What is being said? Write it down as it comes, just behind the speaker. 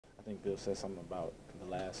think Bill said something about the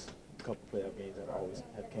last couple playoff games that always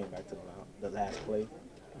have came back to the last play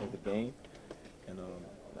of the game, and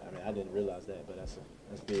I mean I didn't realize that, but that's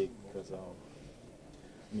big because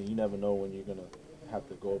I mean you never know when you're gonna have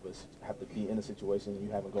to be in a situation and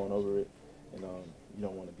you haven't gone over it, and you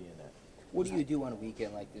don't want to be in that. What do you do on a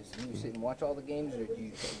weekend like this? Do you sit and watch all the games, or do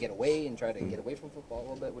you get away and try to get away from football a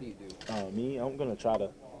little bit? What do you do? Me, I'm gonna try to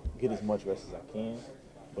get as much rest as I can,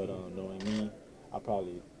 but knowing me, I'll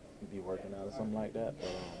probably be working out or something like that.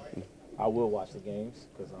 But I will watch the games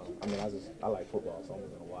because I mean I like football, so I'm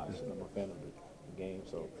gonna watch. And I'm a fan of the game,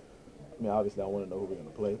 so I mean obviously I want to know who we're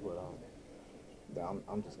gonna play, but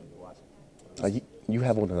I'm just gonna be watching. You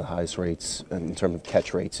have one of the highest rates in terms of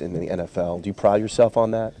catch rates in the NFL. Do you pride yourself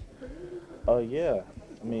on that? Yeah.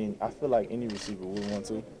 I mean, I feel like any receiver would want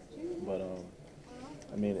to, but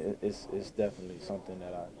I mean, it's definitely something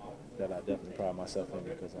that I definitely pride myself in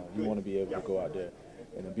because you want to be able to go out there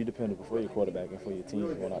and be dependable for your quarterback and for your team,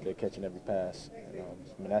 going out there catching every pass. And,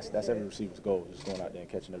 I mean, that's every receiver's goal, just going out there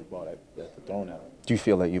and catching every ball that's thrown at him. Do you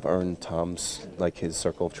feel that you've earned Tom's his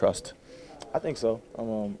circle of trust? I think so.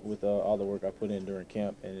 With all the work I put in during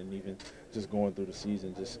camp and then even just going through the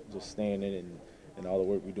season, just staying in it and all the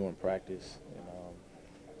work we do in practice.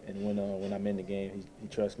 And when I'm in the game, he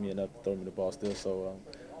trusts me enough to throw me the ball still. So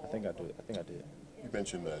I think I did. You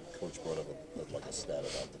mentioned that Coach brought up a stat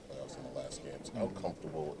about the playoffs in the last games. How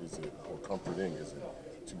comfortable is it, or comforting is it,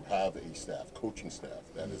 to have a coaching staff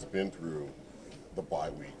that has been through the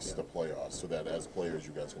bye weeks, the playoffs, so that as players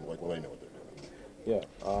you guys can well they know what they're doing.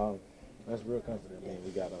 Yeah, that's real comforting. I mean,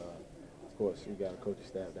 we got of course we got a coaching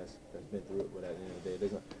staff that's been through it, but at the end of the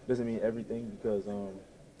day, it doesn't mean everything because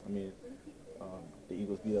I mean. The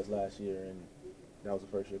Eagles beat us last year, and that was the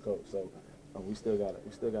first-year coach. So we still got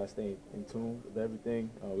to stay in tune with everything.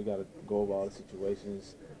 We got to go over all the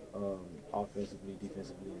situations, offensively,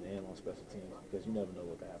 defensively, and on special teams because you never know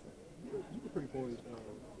what can happen. You were pretty poised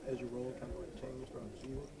as your role kind of changed throughout the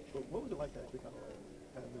season. But what was it like to actually kind of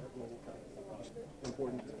have that role kind of just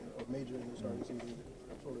important or major in the start of the season,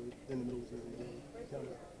 sort of in the middle of the season?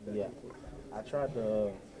 Yeah, I tried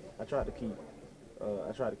to keep.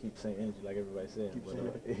 I try to keep the same energy like everybody said, but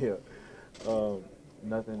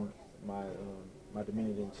nothing. My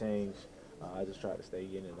demeanor didn't change. I just tried to stay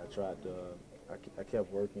in it. I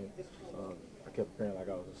kept working. I kept preparing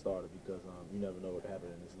like I was a starter because you never know what can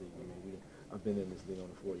happen in this league. I mean, I've been in this league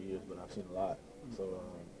only 4 years, but I've seen a lot. So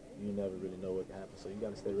you never really know what can happen. So you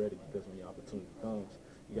got to stay ready because when the opportunity comes,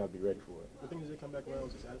 you got to be ready for it. The things that come back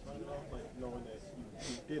around, was it satisfying at all? Like knowing that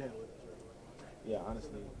you did handle it. Yeah,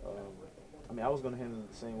 honestly. I mean, I was going to handle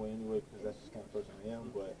it the same way anyway because that's just the kind of person I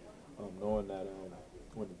am, but knowing that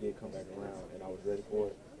when it did come back around and I was ready for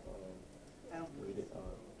it, we did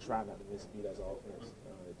try not to miss a beat as an offense.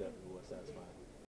 It definitely was satisfying.